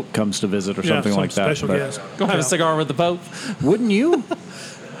when the Pope comes to visit or something some like that. special but guest. Go have a cigar with the Pope. Wouldn't you?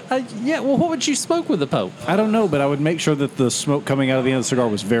 Yeah, well, what would you smoke with the Pope? I don't know, but I would make sure that the smoke coming out of the end of the cigar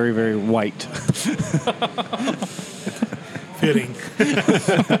was very, very white. Fitting.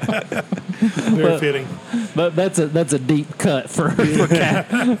 Very fitting. But that's a deep cut for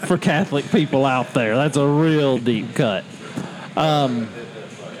Catholic people out there. That's a real deep cut.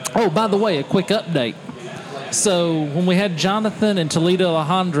 Oh, by the way, a quick update. So when we had Jonathan and Toledo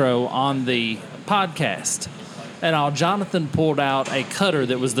Alejandro on the podcast, and Jonathan pulled out a cutter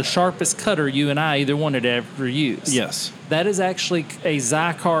that was the sharpest cutter you and I either one had ever used. Yes. That is actually a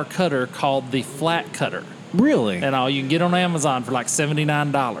Zycar cutter called the flat cutter. Really? And you can get on Amazon for like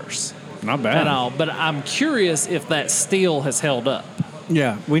 $79. Not bad. But I'm curious if that steel has held up.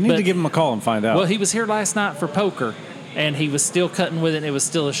 Yeah, we need to give him a call and find out. Well, he was here last night for poker, and he was still cutting with it, and it was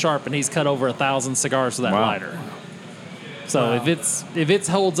still as sharp, and he's cut over 1,000 cigars with that lighter. So if it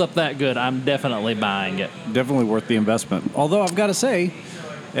holds up that good, I'm definitely buying it. Definitely worth the investment. Although I've got to say,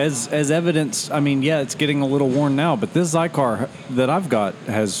 as evidence, I mean, yeah, it's getting a little worn now, but this Zycar that I've got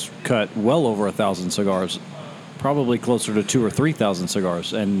has cut well over 1,000 cigars, probably closer to 2,000 or 3,000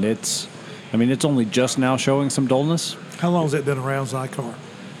 cigars, and it's only just now showing some dullness. How long has it been around, Zycar?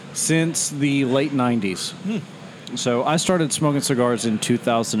 Since the late 90s. So I started smoking cigars in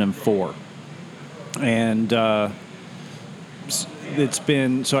 2004, and it's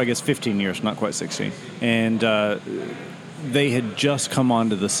been, so I guess 15 years, not quite 16, and they had just come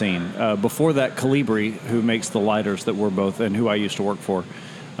onto the scene. Before that, Calibri, who makes the lighters that we're both, and who I used to work for,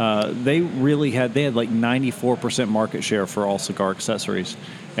 they had like 94% market share for all cigar accessories,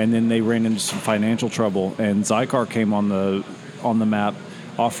 and then they ran into some financial trouble, and Zycar came on the map,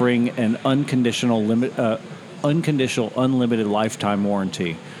 offering an unconditional unlimited lifetime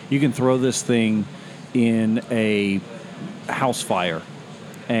warranty. You can throw this thing in a house fire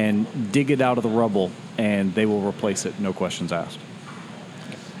and dig it out of the rubble, and they will replace it, no questions asked.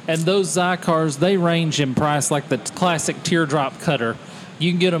 And those Zycars, they range in price like the classic teardrop cutter.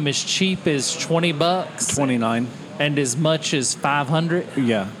 You can get them as cheap as $20, $29, and as much as $500.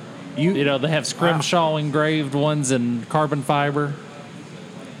 Yeah, They have scrimshaw engraved ones in carbon fiber.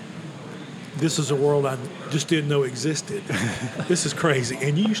 This is a world I just didn't know existed. This is crazy.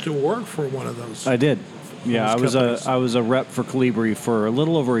 And you used to work for one of those. I did. Yeah, those companies. I was a rep for Calibri for a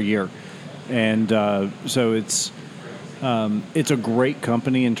little over a year, and so it's a great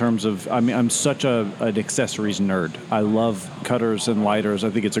company in terms of. I mean, I'm such an accessories nerd. I love cutters and lighters.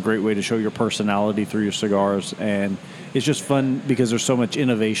 I think it's a great way to show your personality through your cigars, and it's just fun because there's so much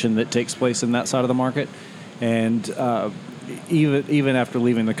innovation that takes place in that side of the market. And even after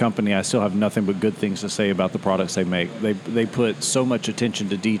leaving the company, I still have nothing but good things to say about the products they make. They put so much attention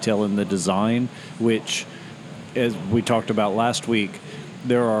to detail in the design, which, as we talked about last week,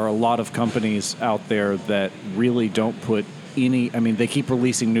 there are a lot of companies out there that really don't put any. I mean, they keep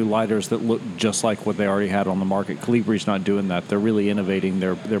releasing new lighters that look just like what they already had on the market. Calibri's not doing that. They're really innovating.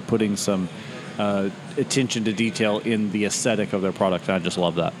 They're putting some attention to detail in the aesthetic of their product, and I just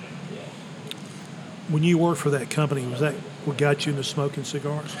love that. When you worked for that company, was that what got you into smoking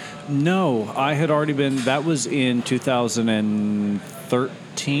cigars? No, I had already been. That was in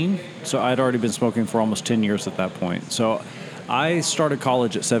 2013, so I'd already been smoking for almost 10 years at that point. So I started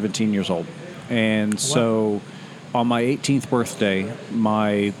college at 17 years old, and so on my 18th birthday,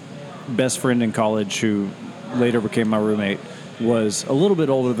 my best friend in college, who later became my roommate, was a little bit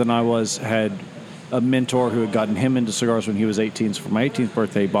older than I was, had a mentor who had gotten him into cigars when he was 18. So for my 18th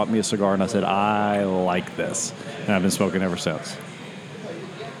birthday, he bought me a cigar, and I said, I like this. And I've been smoking ever since.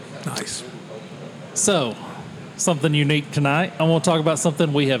 Nice. So, something unique tonight. I want to talk about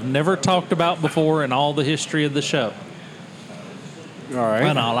something we have never talked about before in all the history of the show. All right.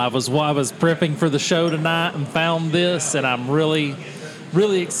 And I was prepping for the show tonight and found this, and I'm really,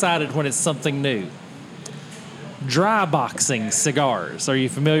 really excited when it's something new. Dry boxing cigars. Are you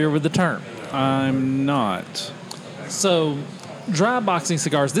familiar with the term? I'm not. So, dry boxing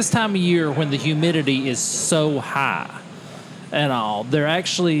cigars, this time of year when the humidity is so high and all, there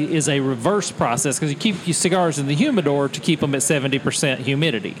actually is a reverse process because you keep your cigars in the humidor to keep them at 70%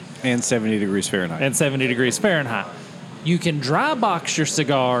 humidity. And 70 degrees Fahrenheit. And 70 degrees Fahrenheit. You can dry box your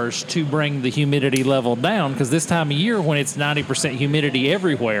cigars to bring the humidity level down because this time of year when it's 90% humidity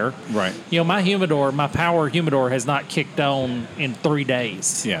everywhere, Right. You know, my power humidor has not kicked on in 3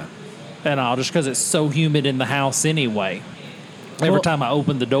 days. Yeah. And all, just because it's so humid in the house anyway. Every time I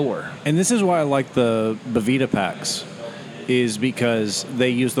open the door. And this is why I like the Bevita packs, is because they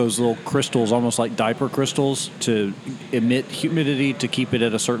use those little crystals, almost like diaper crystals, to emit humidity to keep it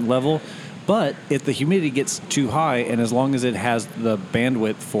at a certain level. But if the humidity gets too high, and as long as it has the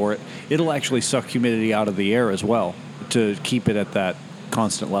bandwidth for it, it'll actually suck humidity out of the air as well to keep it at that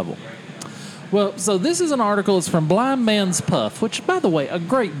constant level. Well, so this is an article. It's from Blind Man's Puff, which, by the way, a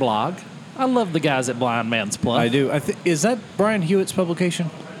great blog. I love the guys at Blind Man's Puff. I do. Is that Brian Hewitt's publication?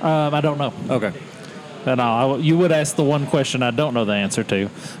 I don't know. Okay. And you would ask the one question I don't know the answer to.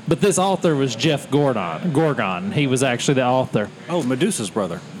 But this author was Jeff Gorgon. He was actually the author. Oh, Medusa's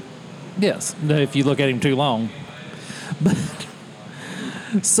brother. Yes, if you look at him too long. But,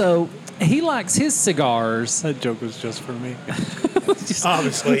 so he likes his cigars. That joke was just for me.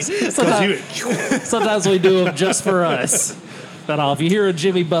 Obviously. Sometimes we do them just for us. But if you hear a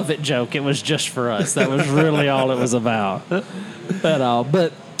Jimmy Buffett joke, it was just for us. That was really all it was about.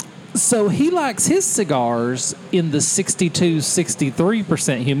 But so he likes his cigars in the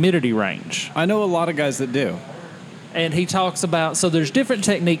 62-63% humidity range. I know a lot of guys that do. And he talks about, so there's different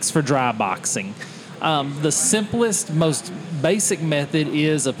techniques for dry boxing. The simplest, most basic method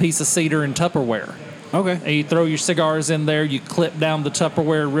is a piece of cedar and Tupperware. Okay. And you throw your cigars in there, you clip down the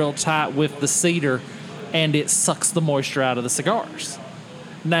Tupperware real tight with the cedar, and it sucks the moisture out of the cigars.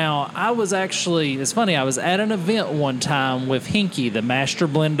 Now, it's funny, I was at an event one time with Hinky, the master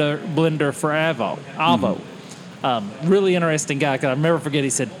blender for Avo. Really interesting guy, because I'll never forget, he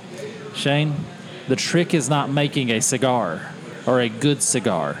said, Shane, the trick is not making a cigar or a good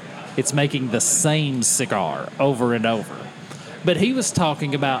cigar. It's making the same cigar over and over. But he was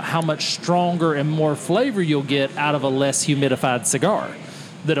talking about how much stronger and more flavor you'll get out of a less humidified cigar.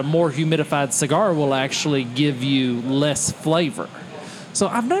 That a more humidified cigar will actually give you less flavor. So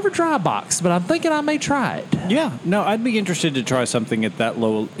I've never dry boxed, but I'm thinking I may try it. Yeah. No, I'd be interested to try something at that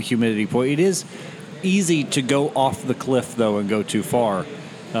low humidity point. It is easy to go off the cliff, though, and go too far.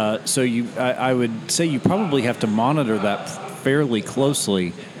 So I would say you probably have to monitor that fairly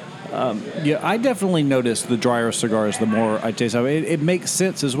closely. Yeah, I definitely notice the drier cigars the more I taste them. It makes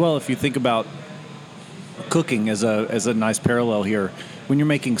sense as well if you think about cooking as a nice parallel here. When you're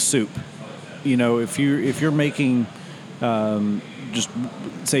making soup, you know, if you're making just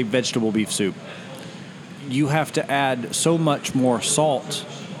say vegetable beef soup, you have to add so much more salt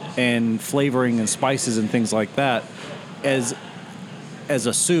and flavoring and spices and things like that as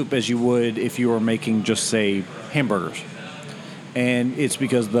a soup as you would if you were making just say hamburgers. And it's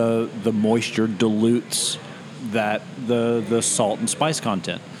because the moisture dilutes the salt and spice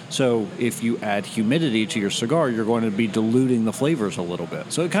content. So if you add humidity to your cigar, you're going to be diluting the flavors a little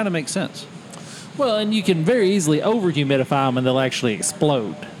bit. So it kind of makes sense. Well, and you can very easily over-humidify them and they'll actually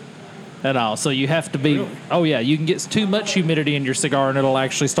explode. at all. So you have to be. Really? Oh yeah, you can get too much humidity in your cigar, and it'll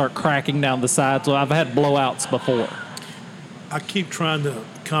actually start cracking down the sides. So I've had blowouts before. I keep trying to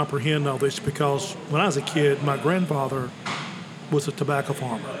comprehend all this because when I was a kid, my grandfather was a tobacco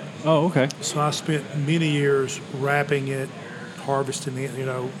farmer. Oh, okay. So I spent many years wrapping it, harvesting it,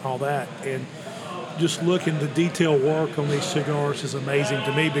 all that. And just looking, the detailed work on these cigars is amazing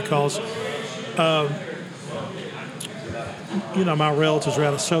to me because, my relatives are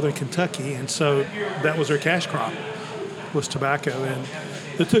out of southern Kentucky, and so that was their cash crop, was tobacco. And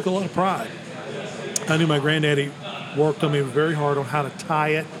they took a lot of pride. I knew my granddaddy worked on me very hard on how to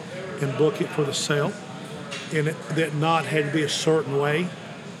tie it and book it for the sale. And that knot had to be a certain way.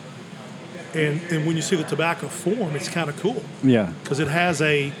 And when you see the tobacco form, it's kind of cool. Yeah. Because it has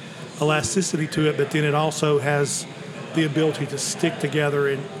a elasticity to it, but then it also has the ability to stick together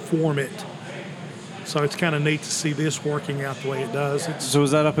and form it. So it's kind of neat to see this working out the way it does. So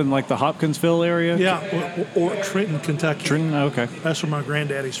is that up in like the Hopkinsville area? Yeah, or Trenton, Kentucky. Trenton, okay. That's where my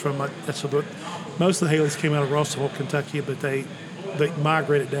granddaddy's from. Most of the Haleys came out of Russellville, Kentucky, but they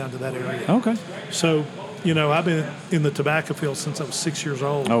migrated down to that area. Okay. So, I've been in the tobacco field since I was 6 years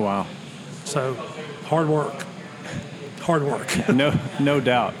old. Oh, wow. So, hard work. No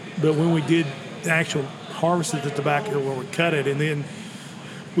doubt. But when we did actual harvest of the tobacco, where we cut it, and then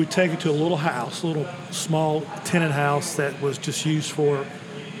we'd take it to a little house, a little small tenant house that was just used for,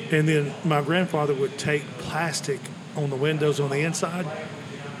 and then my grandfather would take plastic on the windows on the inside,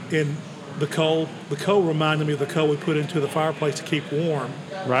 and the coal reminded me of the coal we put into the fireplace to keep warm.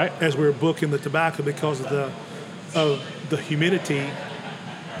 Right. As we were booking the tobacco because of the humidity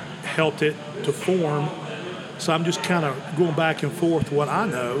helped it to form. So I'm just kind of going back and forth what I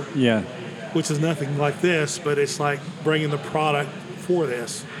know. Yeah. Which is nothing like this, but it's like bringing the product for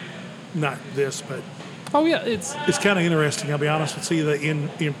this. Not this, but Oh yeah, it's kind of interesting. I'll be honest with you, the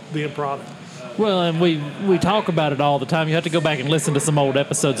end product. Well, and we talk about it all the time. You have to go back and listen to some old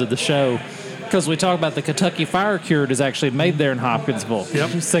episodes of the show because we talk about the Kentucky Fire Cured is actually made there in Hopkinsville.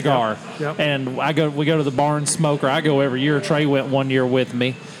 Yep. Cigar. Yep. And we go to the barn smoker. I go every year. Trae went one year with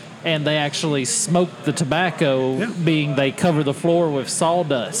me. And they actually smoke the tobacco, being they cover the floor with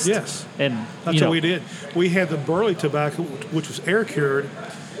sawdust. Yes. And that's what we did. We had the burley tobacco, which was air cured,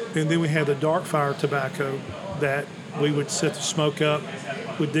 and then we had the dark fire tobacco that we would set the smoke up,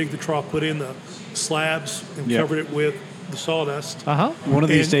 we'd dig the trough, put in the slabs, and covered it with the sawdust. One of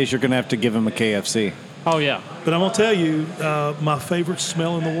these days, you're going to have to give him a KFC. Oh, yeah. But I'm going to tell you, my favorite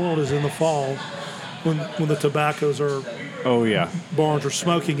smell in the world is in the fall when the tobaccos are... Oh, yeah. Barns are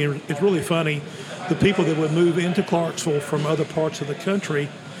smoking. And it's really funny. The people that would move into Clarksville from other parts of the country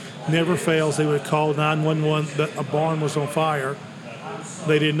never fails. They would call 911 that a barn was on fire.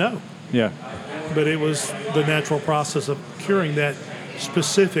 They didn't know. Yeah. But it was the natural process of curing that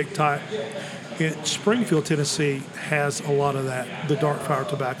specific type. Springfield, Tennessee has a lot of that, the dark fire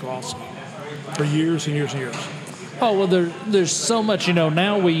tobacco also, for years and years and years. Oh, well, there's so much,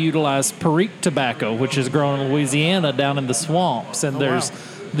 now we utilize Perique tobacco, which is grown in Louisiana down in the swamps. And there's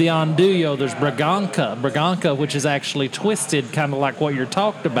the Andullo, there's Braganca, which is actually twisted, kind of like what you're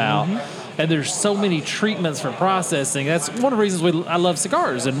talked about. Mm-hmm. And there's so many treatments for processing. That's one of the reasons I love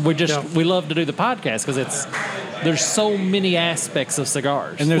cigars. And we love to do the podcast because there's so many aspects of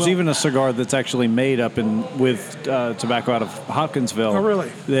cigars. And there's even a cigar that's actually made up with tobacco out of Hopkinsville. Oh, really?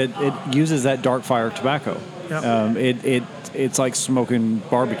 That it uses that dark fire tobacco. Yep. It's like smoking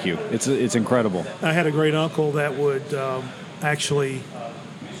barbecue. It's incredible. I had a great uncle that would actually,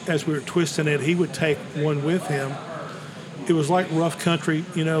 as we were twisting it, he would take one with him. It was like rough country,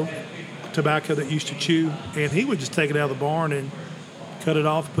 tobacco that used to chew, and he would just take it out of the barn and cut it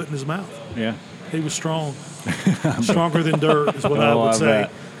off and put it in his mouth. Yeah. He was strong. Stronger than dirt is what I would say.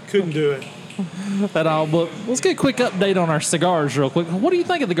 Bet. Couldn't do it. At all. But let's get a quick update on our cigars real quick. What do you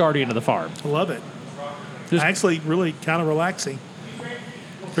think of the Guardian of the Farm? I love it. Actually, really kind of relaxing.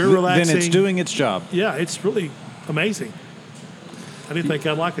 Very relaxing. Then it's doing its job. Yeah, it's really amazing. I didn't think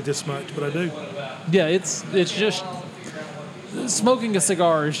I'd like it this much, but I do. Yeah, it's just smoking a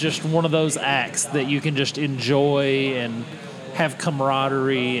cigar is just one of those acts that you can just enjoy and have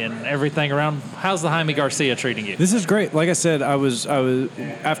camaraderie and everything around. How's the Jaime Garcia treating you? This is great. Like I said, I was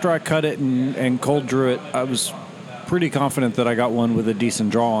after I cut it and cold drew it, I was pretty confident that I got one with a decent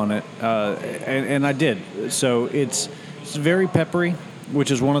draw on it, and I did. So it's very peppery,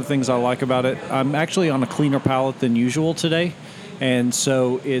 which is one of the things I like about it. I'm actually on a cleaner palate than usual today, and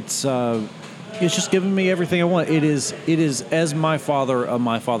so it's just giving me everything I want. It is as my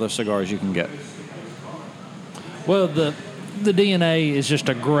father cigar as you can get. Well, the DNA is just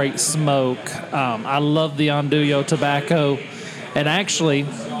a great smoke. I love the Andullo tobacco, and actually,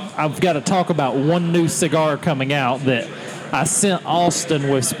 I've got to talk about one new cigar coming out that I sent Austin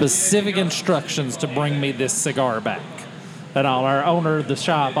with specific instructions to bring me this cigar back. And our owner of the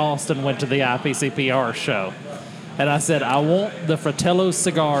shop, Austin, went to the IPCPR show. And I said, I want the Fratello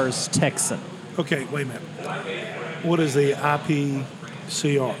Cigars Texan. Okay, wait a minute. What is the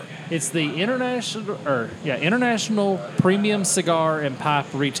IPCR? It's the International Premium Cigar and Pipe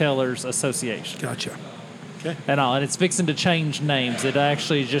Retailers Association. Gotcha. Okay. And it's fixing to change names. It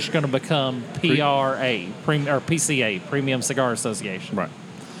actually is just going to become PRA, or PCA, Premium Cigar Association. Right.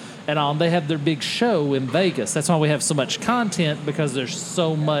 And they have their big show in Vegas. That's why we have so much content, because there's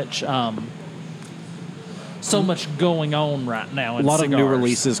so much going on right now in A lot cigars. of new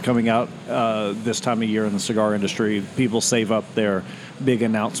releases coming out this time of year in the cigar industry. People save up their big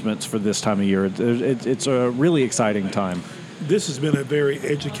announcements for this time of year. It's a really exciting time. This has been a very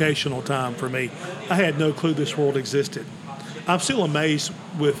educational time for me. I had no clue this world existed. I'm still amazed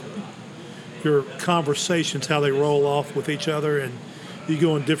with your conversations, how they roll off with each other, and you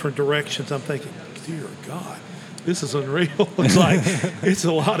go in different directions. I'm thinking, dear God, this is unreal. It's like, it's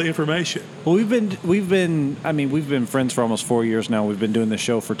a lot of information. Well, we've been friends for almost 4 years now. We've been doing the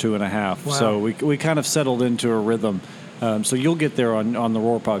show for 2.5. Wow. So we kind of settled into a rhythm. So you'll get there on the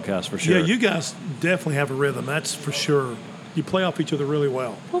Roar podcast for sure. Yeah, you guys definitely have a rhythm. That's for sure. You play off each other really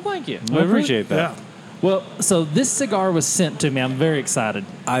well. Well, thank you. I appreciate that. Yeah. Well, so this cigar was sent to me. I'm very excited.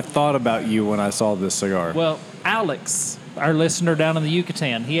 I thought about you when I saw this cigar. Well, Alex, our listener down in the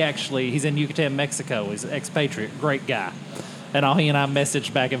Yucatan, he's in Yucatan, Mexico. He's an expatriate, great guy. And he and I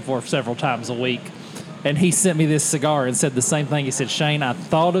messaged back and forth several times a week. And he sent me this cigar and said the same thing. He said, Shane, I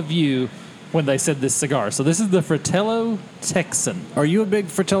thought of you when they said this cigar. So this is the Fratello Texan. Are you a big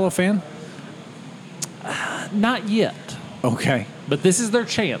Fratello fan? Not yet. Okay. But this is their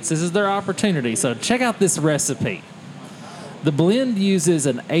chance. This is their opportunity. So check out this recipe. The blend uses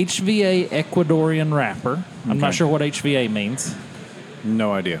an HVA Ecuadorian wrapper. I'm not sure what HVA means.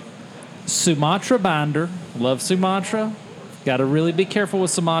 No idea. Sumatra binder. Love Sumatra. Got to really be careful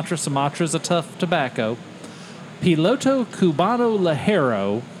with Sumatra. Sumatra's a tough tobacco. Piloto Cubano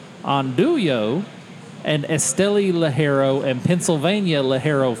Ligero, Andullo, and Esteli Ligero, and Pennsylvania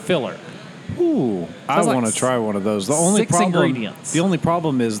Ligero filler. Ooh, I Sounds like want to try one of those. The six ingredients. The only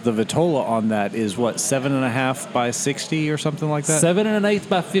problem is the Vitola on that is what, 7.5 by 60 or something like that. 7 1/8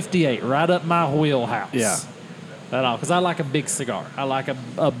 by 58, right up my wheelhouse. Yeah. Because I like a big cigar. I like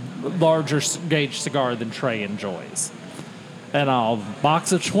a larger gauge cigar than Trae enjoys. And a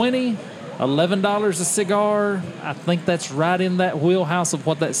box of 20, $11 a cigar. I think that's right in that wheelhouse of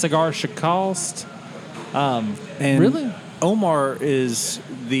what that cigar should cost. And Really? Omar is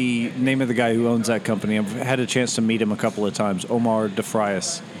the name of the guy who owns that company. I've had a chance to meet him a couple of times. Omar de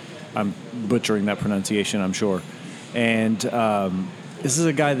Frias. I'm butchering that pronunciation, I'm sure. And this is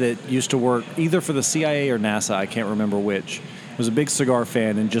a guy that used to work either for the CIA or NASA, I can't remember which. Was a big cigar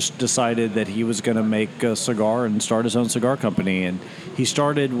fan and just decided that he was going to make a cigar and start his own cigar company. And he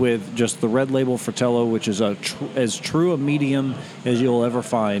started with just the red label Fratello, which is as true a medium as you'll ever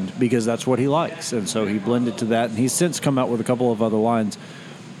find, because that's what he likes. And so he blended to that. And he's since come out with a couple of other lines.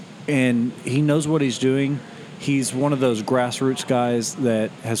 And he knows what he's doing. He's one of those grassroots guys that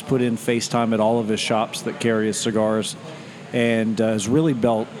has put in FaceTime at all of his shops that carry his cigars, and has really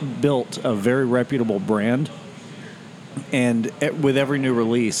built a very reputable brand. And with every new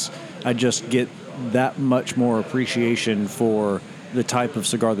release, I just get that much more appreciation for the type of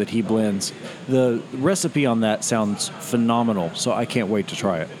cigar that he blends. The recipe on that sounds phenomenal, so I can't wait to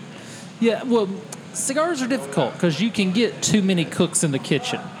try it. Yeah, well, cigars are difficult because you can get too many cooks in the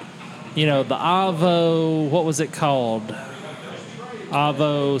kitchen. You know, the Avo, what was it called?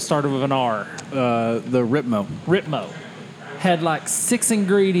 Avo started with an R. The Ritmo. Ritmo. Had like 6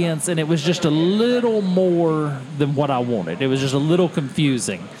 ingredients, and it was just a little more than what I wanted. It was just a little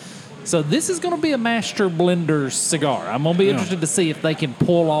confusing. So this is going to be a master blender's cigar. I'm going to be interested to see if they can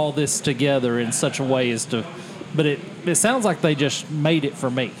pull all this together in such a way as to... But it sounds like they just made it for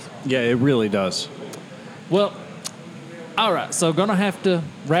me. Yeah, it really does. Well, all right. So going to have to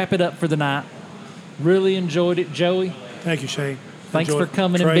wrap it up for the night. Really enjoyed it, Joey. Thank you, Shane. Thanks Enjoy for it.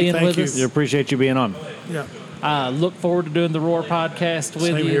 coming Trae, and being thank with you. us. I appreciate you being on. Yeah. I look forward to doing the Roar podcast with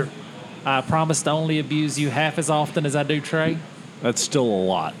Same you. here. I promise to only abuse you half as often as I do Trae. That's still a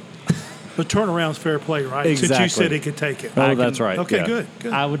lot. But turnaround's fair play, right? Exactly. Since you said he could take it. Oh, that's right. Okay, yeah.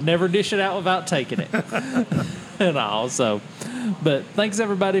 good. I would never dish it out without taking it. And all. So, but thanks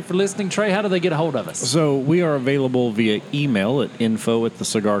everybody for listening. Trae, how do they get a hold of us? So we are available via email at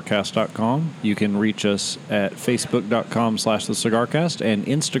info@thecigarcast.com. You can reach us at facebook.com/thecigarcast and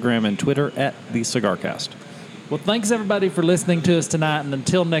Instagram and Twitter @thecigarcast. Well, thanks everybody for listening to us tonight. And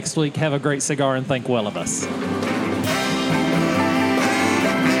until next week, have a great cigar and think well of us.